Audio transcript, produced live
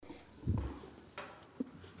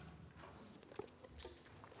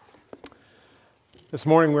This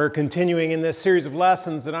morning we're continuing in this series of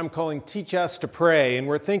lessons that I'm calling Teach Us to Pray, and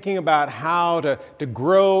we're thinking about how to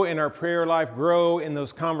grow in our prayer life, grow in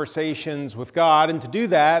those conversations with God. And to do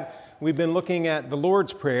that, we've been looking at the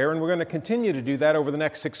Lord's Prayer, and we're going to continue to do that over the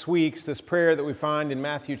next 6 weeks, this prayer that we find in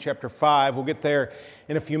Matthew chapter 5. We'll get there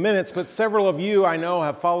in a few minutes, but several of you I know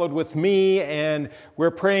have followed with me, and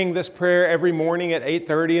we're praying this prayer every morning at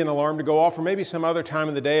 8:30, an alarm to go off, or maybe some other time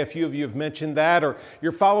of the day. A few of you have mentioned that, or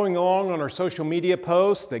you're following along on our social media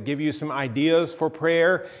posts that give you some ideas for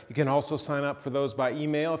prayer. You can also sign up for those by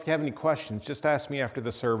email. If you have any questions, just ask me after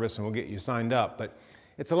the service and we'll get you signed up. But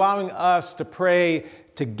it's allowing us to pray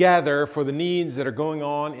together for the needs that are going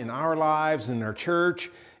on in our lives, in our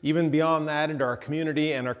church, even beyond that into our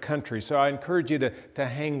community and our country. So I encourage you to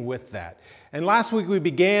hang with that. And last week we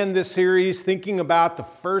began this series thinking about the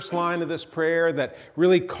first line of this prayer that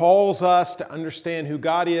really calls us to understand who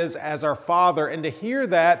God is as our Father, and to hear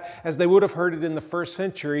that as they would have heard it in the first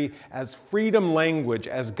century as freedom language,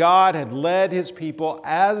 as God had led His people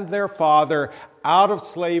as their Father out of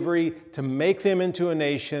slavery to make them into a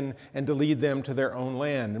nation and to lead them to their own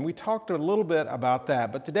land. And we talked a little bit about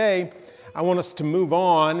that, but today I want us to move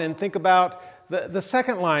on and think about the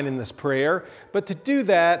second line in this prayer. But to do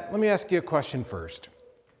that, let me ask you a question first.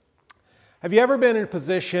 Have you ever been in a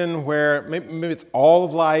position where maybe it's all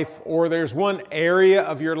of life, or there's one area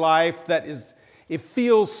of your life that it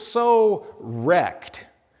feels so wrecked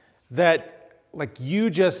that you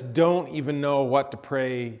just don't even know what to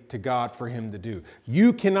pray to God for Him to do?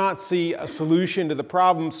 You cannot see a solution to the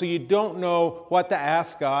problem, so you don't know what to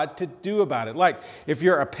ask God to do about it. Like if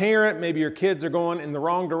you're a parent, maybe your kids are going in the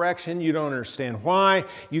wrong direction, you don't understand why,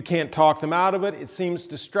 you can't talk them out of it, it seems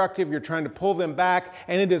destructive, you're trying to pull them back,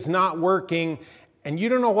 and it is not working, and you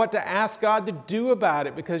don't know what to ask God to do about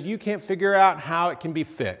it because you can't figure out how it can be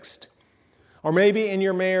fixed. Or maybe in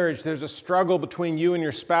your marriage, there's a struggle between you and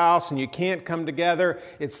your spouse and you can't come together.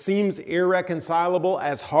 It seems irreconcilable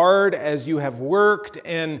as hard as you have worked,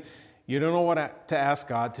 and you don't know what to ask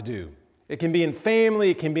God to do. It can be in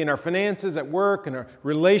family, it can be in our finances, at work, in a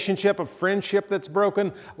relationship, a friendship that's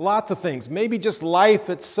broken, lots of things. Maybe just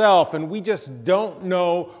life itself, and we just don't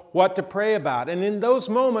know what to pray about. And in those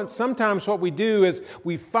moments, sometimes what we do is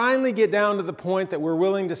we finally get down to the point that we're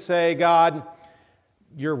willing to say, God,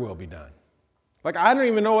 your will be done. I don't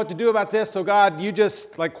even know what to do about this, so God, you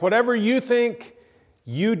just, whatever you think,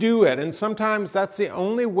 you do it. And sometimes that's the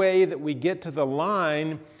only way that we get to the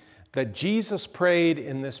line that Jesus prayed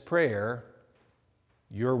in this prayer,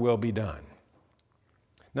 your will be done.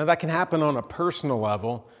 Now that can happen on a personal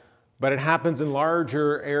level, but it happens in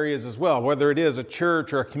larger areas as well, whether it is a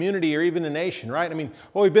church or a community or even a nation, right? I mean,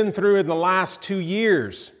 what we've been through in the last 2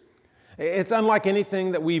 years, it's unlike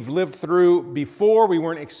anything that we've lived through before. We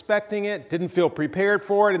weren't expecting it, didn't feel prepared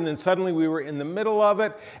for it, and then suddenly we were in the middle of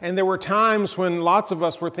it. And there were times when lots of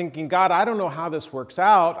us were thinking, God, I don't know how this works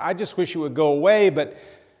out. I just wish it would go away, but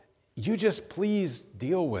you just please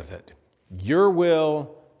deal with it. Your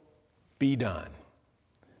will be done.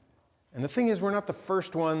 And the thing is, we're not the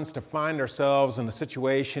first ones to find ourselves in a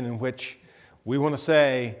situation in which we want to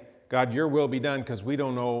say, God, your will be done, because we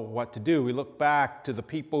don't know what to do. We look back to the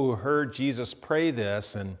people who heard Jesus pray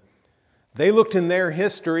this, and they looked in their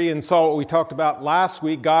history and saw what we talked about last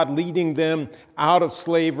week, God leading them out of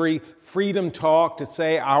slavery, freedom talk to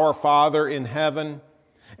say, Our Father in heaven.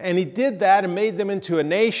 And He did that and made them into a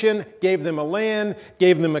nation, gave them a land,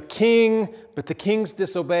 gave them a king, but the kings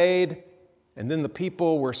disobeyed, and then the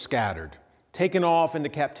people were scattered, taken off into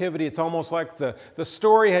captivity. It's almost like the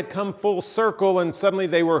story had come full circle, and suddenly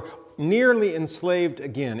they were nearly enslaved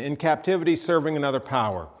again, in captivity, serving another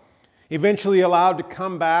power. Eventually allowed to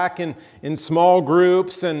come back in small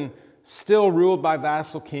groups, and still ruled by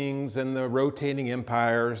vassal kings and the rotating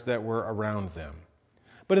empires that were around them.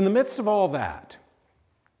 But in the midst of all that,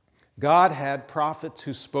 God had prophets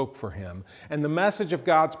who spoke for Him. And the message of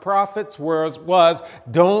God's prophets was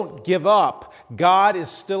don't give up. God is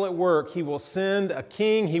still at work. He will send a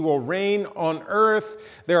king. He will reign on earth.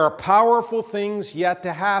 There are powerful things yet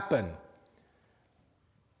to happen.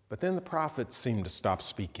 But then the prophets seemed to stop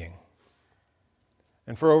speaking.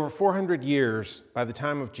 And for over 400 years, by the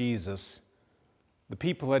time of Jesus, the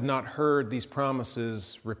people had not heard these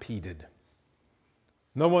promises repeated.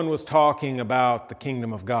 No one was talking about the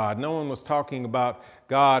kingdom of God. No one was talking about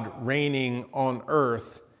God reigning on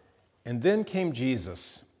earth. And then came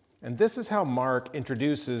Jesus. And this is how Mark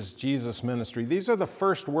introduces Jesus' ministry. These are the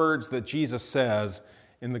first words that Jesus says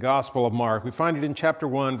in the Gospel of Mark. We find it in chapter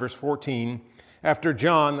 1, verse 14. After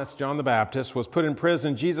John, that's John the Baptist, was put in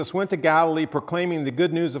prison, Jesus went to Galilee proclaiming the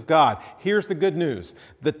good news of God. Here's the good news.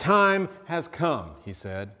 The time has come, He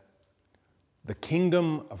said. The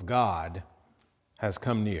kingdom of God has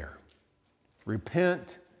come near.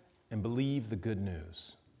 Repent and believe the good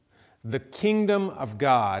news. The kingdom of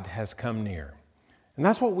God has come near. And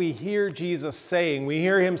that's what we hear Jesus saying. We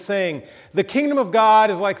hear him saying, the kingdom of God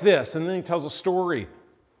is like this. And then he tells a story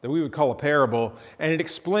that we would call a parable, and it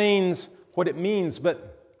explains what it means.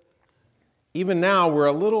 But even now, we're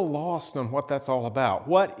a little lost on what that's all about.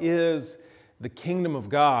 What is the kingdom of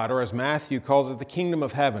God, or as Matthew calls it, the kingdom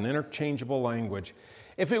of heaven, interchangeable language?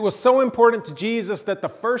 If it was so important to Jesus that the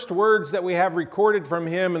first words that we have recorded from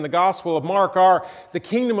him in the Gospel of Mark are, the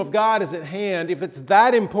kingdom of God is at hand, if it's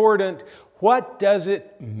that important, what does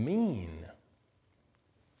it mean?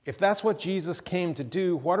 If that's what Jesus came to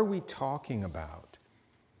do, what are we talking about?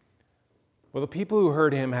 Well, the people who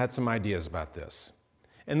heard him had some ideas about this.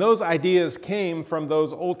 And those ideas came from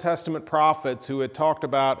those Old Testament prophets who had talked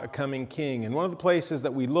about a coming king. And one of the places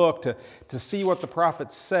that we look to see what the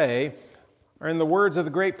prophets say are in the words of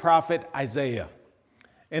the great prophet Isaiah.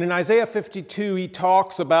 And in Isaiah 52, he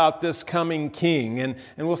talks about this coming king. And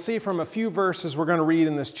we'll see from a few verses we're going to read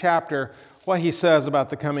in this chapter what he says about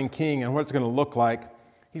the coming king and what it's going to look like.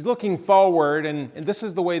 He's looking forward, and this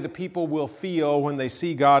is the way the people will feel when they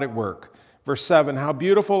see God at work. Verse 7, how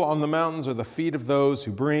beautiful on the mountains are the feet of those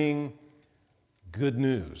who bring good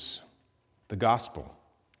news, the gospel,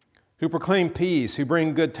 who proclaim peace, who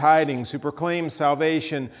bring good tidings, who proclaim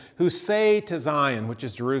salvation, who say to Zion, which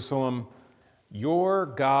is Jerusalem, your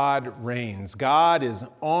God reigns. God is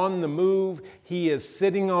on the move. He is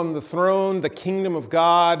sitting on the throne. The kingdom of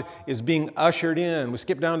God is being ushered in. We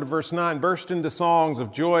skip down to verse 9. Burst into songs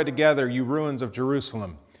of joy together, you ruins of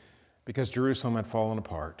Jerusalem, because Jerusalem had fallen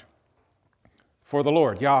apart. For the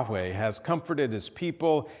Lord, Yahweh, has comforted his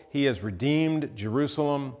people. He has redeemed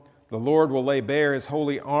Jerusalem. The Lord will lay bare his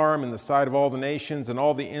holy arm in the sight of all the nations, and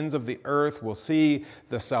all the ends of the earth will see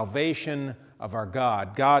the salvation of our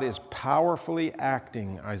God. God is powerfully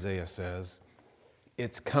acting, Isaiah says.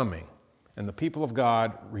 It's coming. And the people of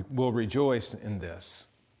God will rejoice in this.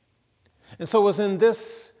 And so it was in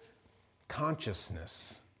this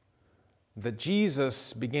consciousness that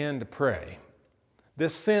Jesus began to pray.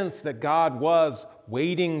 This sense that God was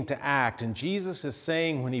waiting to act. And Jesus is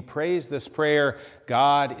saying when he prays this prayer,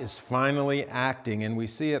 God is finally acting. And we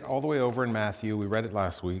see it all the way over in Matthew. We read it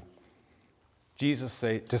last week. Jesus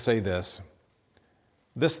say this.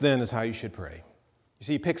 This then is how you should pray. You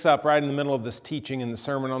see, he picks up right in the middle of this teaching in the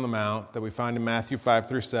Sermon on the Mount that we find in Matthew 5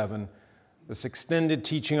 through 7, this extended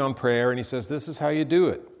teaching on prayer, and he says, this is how you do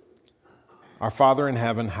it. Our Father in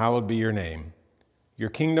heaven, hallowed be your name. Your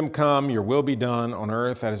kingdom come, your will be done on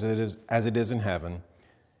earth as it is in heaven.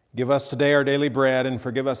 Give us today our daily bread, and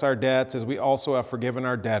forgive us our debts as we also have forgiven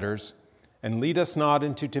our debtors. And lead us not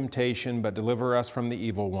into temptation, but deliver us from the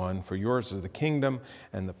evil one. For yours is the kingdom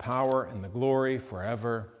and the power and the glory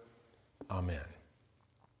forever. Amen.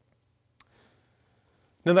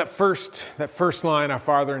 Now that first line, our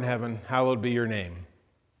Father in heaven, hallowed be your name,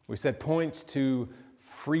 we said points to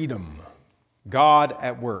freedom, God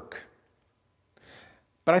at work.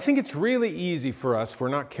 But I think it's really easy for us if we're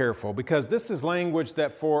not careful, because this is language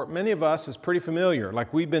that for many of us is pretty familiar.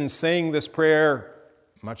 Like we've been saying this prayer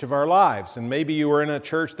much of our lives. And maybe you were in a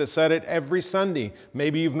church that said it every Sunday.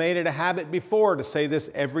 Maybe you've made it a habit before to say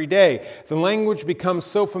this every day. The language becomes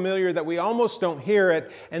so familiar that we almost don't hear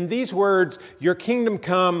it. And these words, your kingdom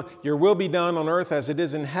come, your will be done on earth as it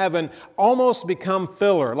is in heaven, almost become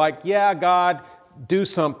filler. Like, yeah, God, do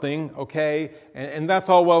something, okay? And that's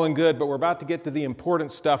all well and good, but we're about to get to the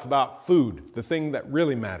important stuff about food, the thing that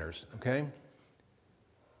really matters, okay?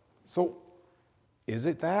 So, is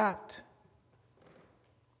it that?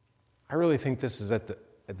 I really think this is at the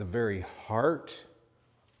very heart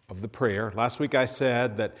of the prayer. Last week I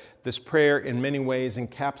said that this prayer in many ways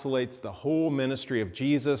encapsulates the whole ministry of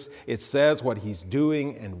Jesus. It says what he's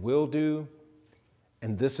doing and will do.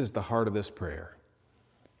 And this is the heart of this prayer.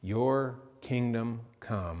 Your kingdom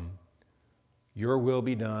come, your will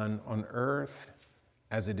be done on earth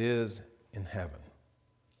as it is in heaven.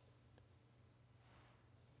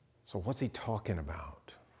 So what's he talking about?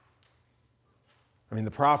 I mean, the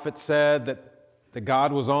prophet said that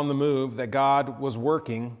God was on the move, that God was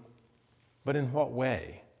working, but in what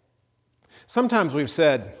way? Sometimes we've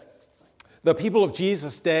said the people of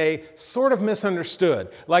Jesus' day sort of misunderstood.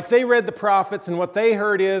 Like they read the prophets and what they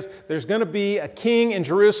heard is there's going to be a king in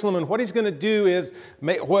Jerusalem, and what he's going to do is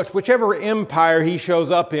whichever empire he shows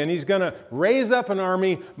up in, he's going to raise up an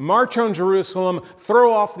army, march on Jerusalem,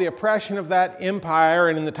 throw off the oppression of that empire,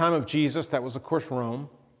 and in the time of Jesus, that was of course Rome.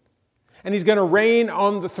 And he's going to reign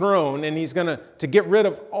on the throne, and he's going to get rid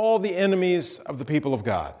of all the enemies of the people of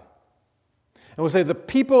God. And we'll say the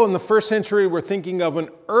people in the first century were thinking of an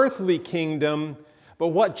earthly kingdom, but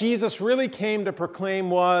what Jesus really came to proclaim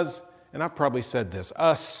was, and I've probably said this,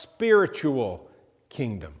 a spiritual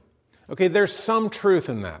kingdom. Okay, there's some truth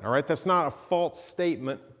in that, all right? That's not a false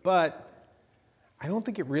statement, but I don't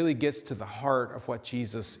think it really gets to the heart of what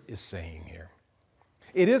Jesus is saying here.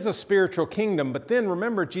 It is a spiritual kingdom, but then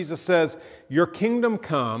remember, Jesus says, your kingdom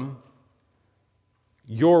come,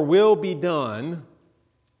 your will be done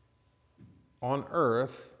on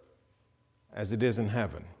earth as it is in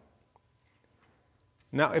heaven.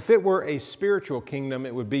 Now, if it were a spiritual kingdom,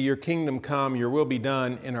 it would be your kingdom come, your will be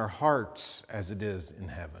done in our hearts as it is in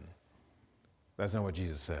heaven. That's not what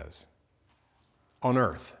Jesus says. On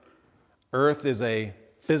earth. Earth is a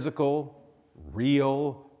physical,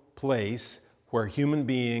 real place where human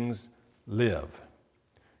beings live.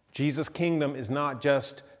 Jesus' kingdom is not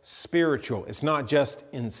just spiritual. It's not just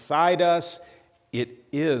inside us. It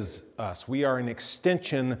is us. We are an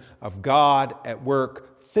extension of God at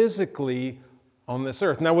work physically on this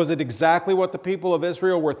earth. Now, was it exactly what the people of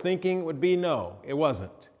Israel were thinking it would be? No, it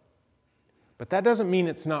wasn't. But that doesn't mean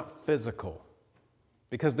it's not physical.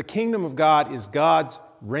 Because the kingdom of God is God's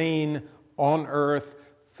reign on earth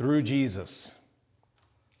through Jesus.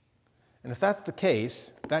 And if that's the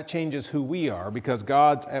case, that changes who we are because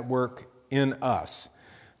God's at work in us.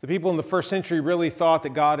 The people in the first century really thought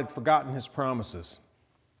that God had forgotten his promises.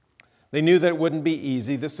 They knew that it wouldn't be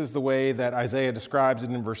easy. This is the way that Isaiah describes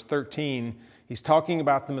it in verse 13. He's talking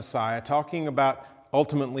about the Messiah, talking about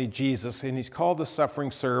ultimately Jesus, and he's called the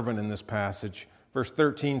suffering servant in this passage. Verse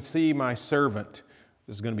 13, see my servant,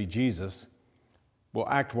 this is going to be Jesus, will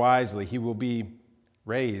act wisely. He will be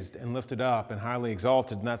raised and lifted up and highly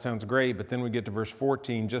exalted, and that sounds great, but then we get to verse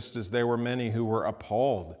 14, just as there were many who were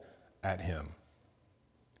appalled at him.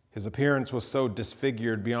 His appearance was so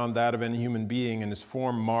disfigured beyond that of any human being, and his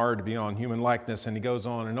form marred beyond human likeness, and he goes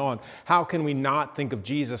on and on. How can we not think of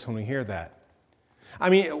Jesus when we hear that? I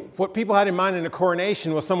mean, what people had in mind in a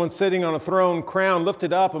coronation was someone sitting on a throne, crown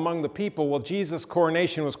lifted up among the people. Well, Jesus'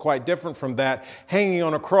 coronation was quite different from that. Hanging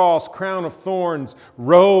on a cross, crown of thorns,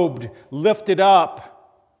 robed, lifted up,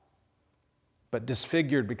 but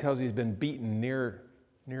disfigured because he's been beaten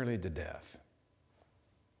nearly to death.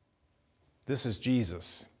 This is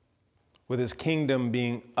Jesus, with his kingdom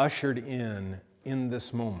being ushered in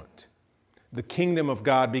this moment. The kingdom of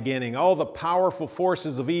God beginning, all the powerful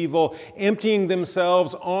forces of evil emptying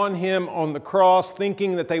themselves on him on the cross,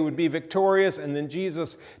 thinking that they would be victorious, and then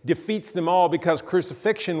Jesus defeats them all because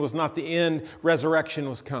crucifixion was not the end, resurrection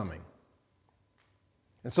was coming.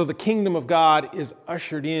 And so the kingdom of God is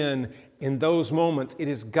ushered in those moments. It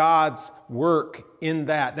is God's work in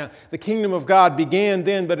that. Now, the kingdom of God began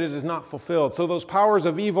then, but it is not fulfilled. So those powers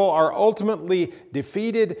of evil are ultimately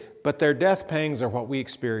defeated, but their death pangs are what we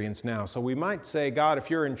experience now. So we might say, God,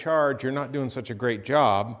 if you're in charge, you're not doing such a great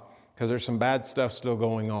job because there's some bad stuff still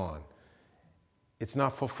going on. It's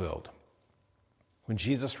not fulfilled. When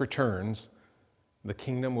Jesus returns, the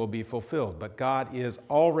kingdom will be fulfilled, but God is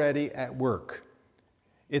already at work.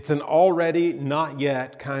 It's an already, not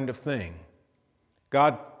yet kind of thing.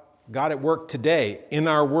 God at work today in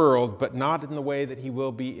our world, but not in the way that he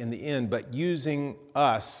will be in the end, but using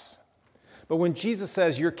us. But when Jesus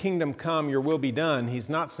says, your kingdom come, your will be done, he's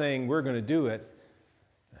not saying we're going to do it.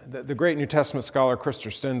 The great New Testament scholar Krister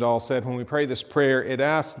Stendahl said, when we pray this prayer, it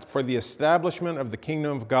asks for the establishment of the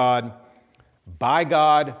kingdom of God by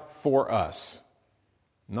God for us.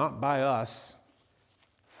 Not by us,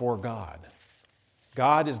 for God.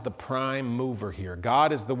 God is the prime mover here.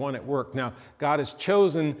 God is the one at work. Now, God has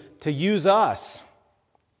chosen to use us.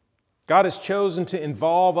 God has chosen to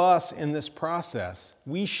involve us in this process.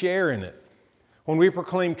 We share in it. When we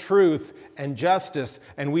proclaim truth and justice,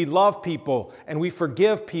 and we love people, and we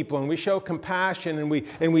forgive people, and we show compassion,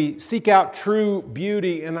 and we seek out true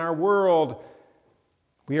beauty in our world,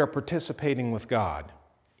 we are participating with God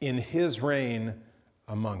in his reign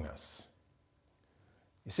among us.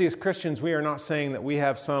 You see, as Christians, we are not saying that we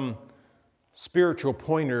have some spiritual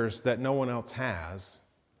pointers that no one else has,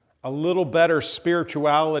 a little better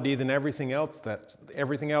spirituality than everything else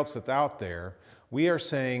that's out there. We are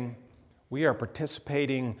saying we are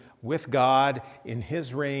participating with God in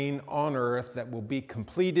his reign on earth that will be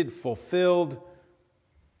completed, fulfilled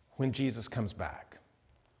when Jesus comes back,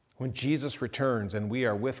 when Jesus returns, and we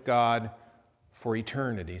are with God for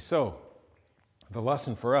eternity. So, the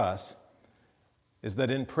lesson for us is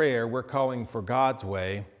that in prayer, we're calling for God's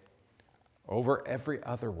way over every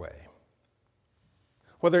other way.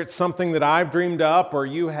 Whether it's something that I've dreamed up or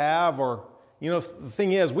you have, or, the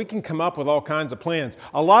thing is, we can come up with all kinds of plans.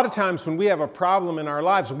 A lot of times when we have a problem in our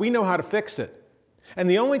lives, we know how to fix it. And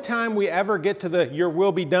the only time we ever get to the your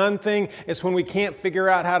will be done thing is when we can't figure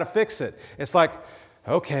out how to fix it. It's like,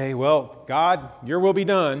 okay, well, God, your will be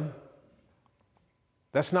done.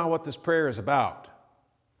 That's not what this prayer is about.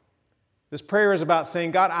 This prayer is about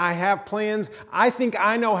saying, God, I have plans. I think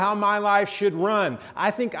I know how my life should run. I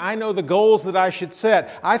think I know the goals that I should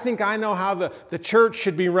set. I think I know how the church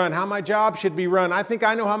should be run, how my job should be run. I think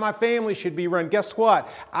I know how my family should be run. Guess what?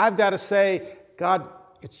 I've got to say, God,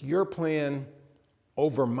 it's your plan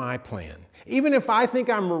over my plan. Even if I think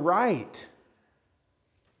I'm right,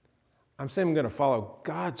 I'm saying I'm going to follow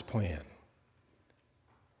God's plan.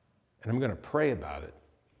 And I'm going to pray about it.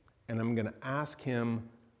 And I'm going to ask Him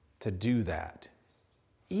to do that,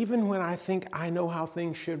 even when I think I know how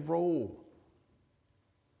things should roll.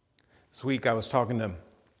 This week I was talking to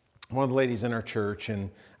one of the ladies in our church,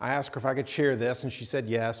 and I asked her if I could share this, and she said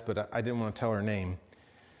yes, but I didn't want to tell her name.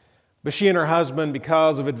 But she and her husband,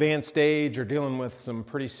 because of advanced age, are dealing with some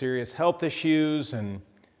pretty serious health issues, and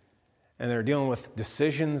they're dealing with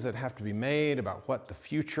decisions that have to be made about what the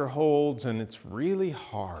future holds, and it's really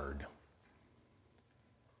hard.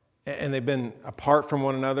 And they've been apart from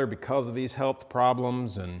one another because of these health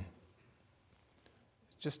problems, and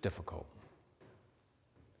it's just difficult.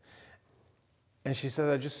 And she says,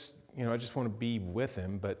 I just want to be with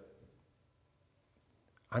him, but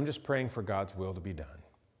I'm just praying for God's will to be done.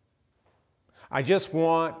 I just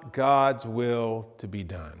want God's will to be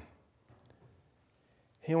done.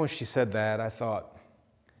 When she said that, I thought,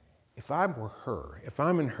 if I were her, if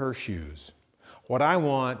I'm in her shoes, what I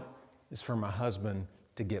want is for my husband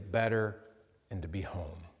to get better and to be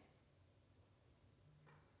home.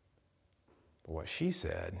 But what she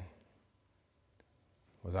said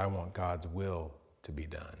was, I want God's will to be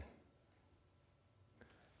done.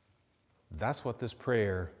 That's what this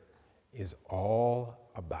prayer is all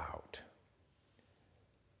about.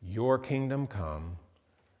 Your kingdom come,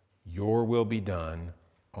 your will be done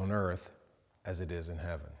on earth as it is in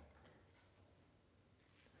heaven.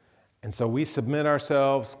 And so we submit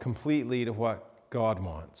ourselves completely to what God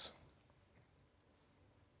wants.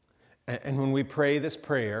 And when we pray this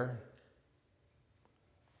prayer,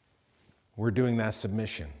 we're doing that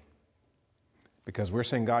submission. Because we're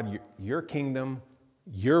saying, God, your kingdom,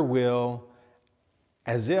 your will,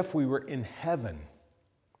 as if we were in heaven.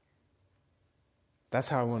 That's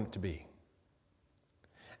how I want it to be.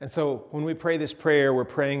 And so when we pray this prayer, we're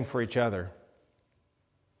praying for each other.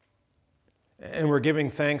 And we're giving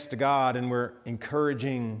thanks to God, and we're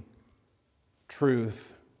encouraging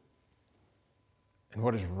truth and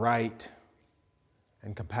what is right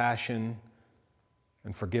and compassion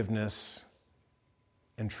and forgiveness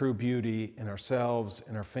and true beauty in ourselves,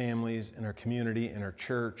 in our families, in our community, in our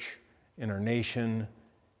church, in our nation,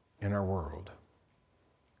 in our world.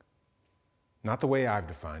 Not the way I've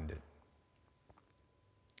defined it,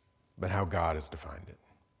 but how God has defined it.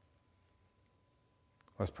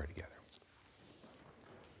 Let's pray together.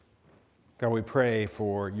 God, we pray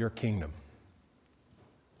for your kingdom,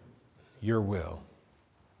 your will,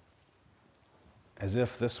 as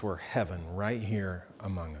if this were heaven right here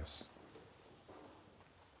among us.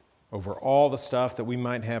 Over all the stuff that we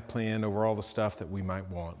might have planned, over all the stuff that we might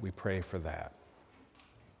want, we pray for that.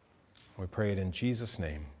 We pray it in Jesus'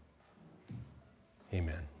 name.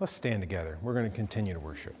 Amen. Let's stand together. We're going to continue to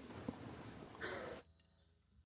worship.